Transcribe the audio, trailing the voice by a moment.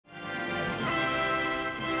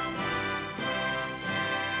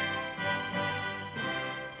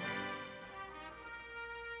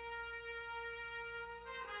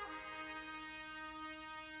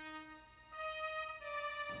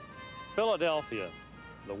Philadelphia.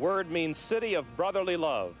 The word means city of brotherly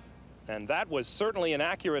love, and that was certainly an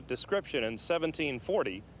accurate description in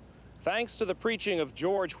 1740, thanks to the preaching of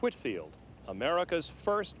George Whitefield, America's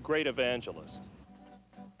first great evangelist.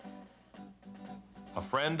 A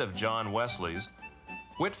friend of John Wesley's,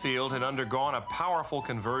 Whitefield had undergone a powerful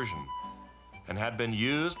conversion and had been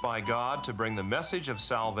used by God to bring the message of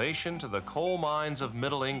salvation to the coal mines of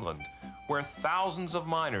Middle England, where thousands of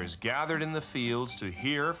miners gathered in the fields to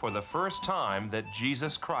hear for the first time that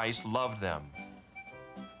Jesus Christ loved them.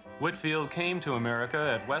 Whitefield came to America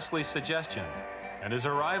at Wesley's suggestion, and his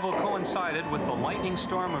arrival coincided with the lightning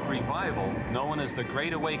storm of revival known as the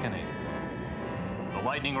Great Awakening. The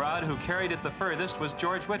lightning rod who carried it the furthest was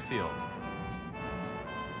George Whitefield.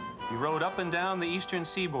 He rode up and down the eastern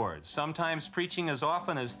seaboard, sometimes preaching as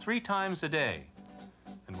often as 3 times a day.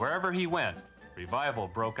 And wherever he went, revival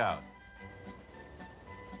broke out.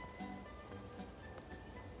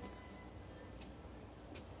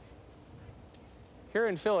 Here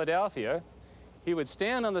in Philadelphia, he would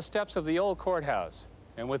stand on the steps of the old courthouse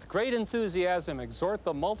and with great enthusiasm exhort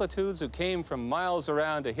the multitudes who came from miles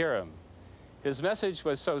around to hear him. His message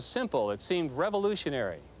was so simple it seemed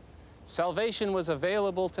revolutionary. Salvation was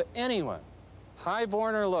available to anyone,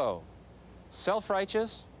 high-born or low,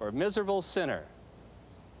 self-righteous or miserable sinner.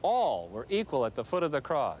 All were equal at the foot of the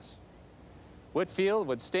cross. Whitefield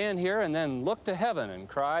would stand here and then look to heaven and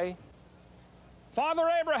cry, "Father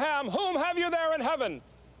Abraham, whom have you there in heaven?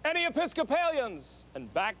 Any Episcopalians?"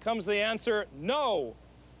 And back comes the answer, "No."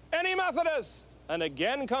 "Any Methodists?" And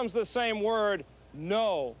again comes the same word,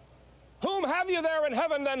 "No." "Whom have you there in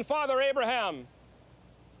heaven then, Father Abraham?"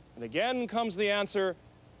 And again comes the answer,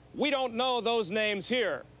 "We don't know those names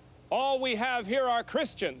here. All we have here are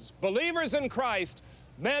Christians, believers in Christ,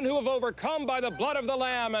 men who have overcome by the blood of the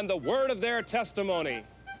Lamb and the word of their testimony."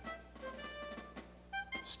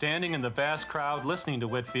 Standing in the vast crowd listening to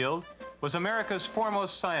Whitefield was America's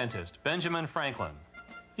foremost scientist, Benjamin Franklin.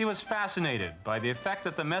 He was fascinated by the effect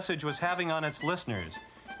that the message was having on its listeners,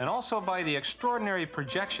 and also by the extraordinary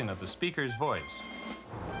projection of the speaker's voice.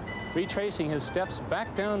 Retracing his steps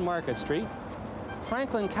back down Market Street,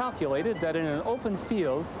 Franklin calculated that in an open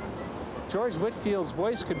field, George Whitefield's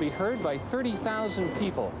voice could be heard by 30,000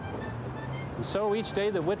 people. And so each day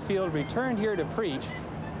that Whitefield returned here to preach,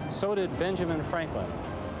 so did Benjamin Franklin.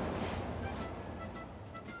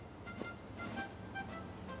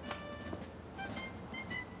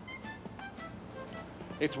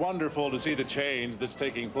 It's wonderful to see the change that's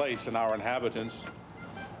taking place in our inhabitants.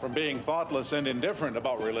 From being thoughtless and indifferent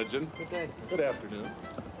about religion. Good day. Good afternoon.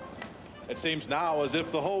 It seems now as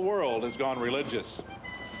if the whole world has gone religious.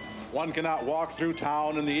 One cannot walk through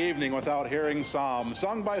town in the evening without hearing psalms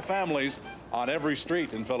sung by families on every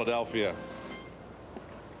street in Philadelphia.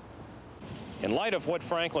 In light of what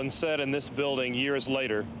Franklin said in this building years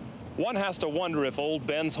later, one has to wonder if old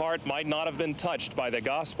Ben's heart might not have been touched by the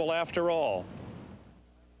gospel after all.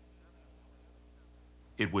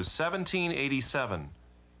 It was 1787.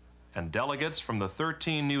 And delegates from the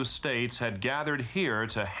 13 new states had gathered here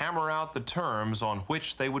to hammer out the terms on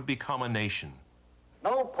which they would become a nation.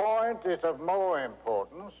 No point is of more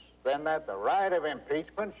importance than that the right of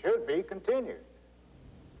impeachment should be continued.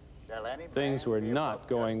 Things were not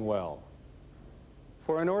going well.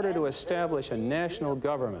 For in order to establish a national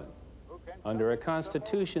government under a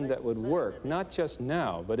constitution that would work not just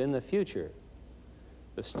now but in the future,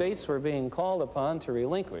 the states were being called upon to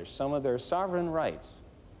relinquish some of their sovereign rights,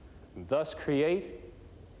 and thus create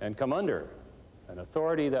and come under an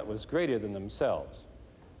authority that was greater than themselves.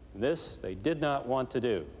 This they did not want to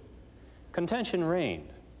do. Contention reigned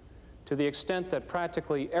to the extent that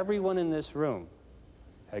practically everyone in this room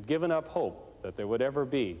had given up hope that there would ever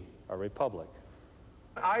be a republic.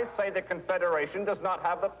 I say the Confederation does not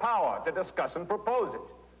have the power to discuss and propose it.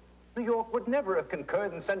 New York would never have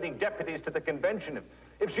concurred in sending deputies to the convention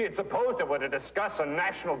if she had supposed it were to discuss a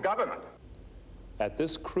national government. At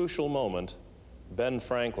this crucial moment, Ben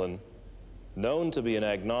Franklin, known to be an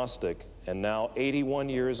agnostic and now 81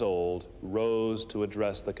 years old, rose to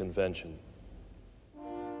address the convention.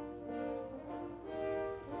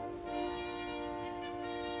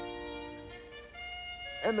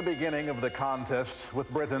 In the beginning of the contest with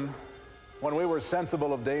Britain, when we were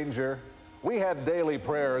sensible of danger, we had daily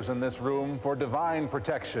prayers in this room for divine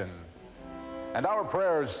protection. And our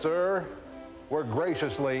prayers, sir, were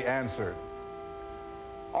graciously answered.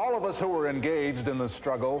 All of us who were engaged in the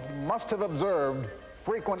struggle must have observed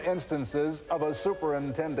frequent instances of a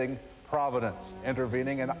superintending providence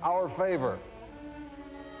intervening in our favor.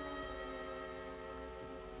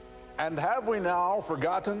 And have we now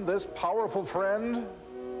forgotten this powerful friend?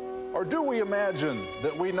 Or do we imagine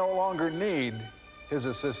that we no longer need his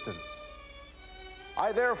assistance?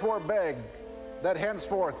 I therefore beg that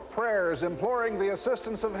henceforth prayers imploring the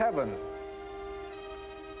assistance of heaven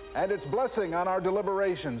and its blessing on our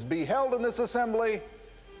deliberations be held in this assembly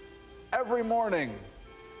every morning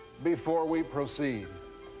before we proceed.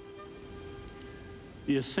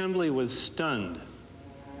 The assembly was stunned.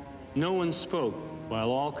 No one spoke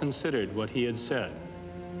while all considered what he had said.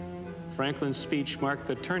 Franklin's speech marked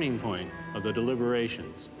the turning point of the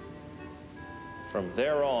deliberations. From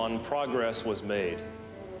there on, progress was made,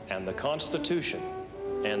 and the Constitution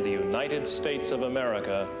and the United States of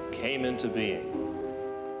America came into being.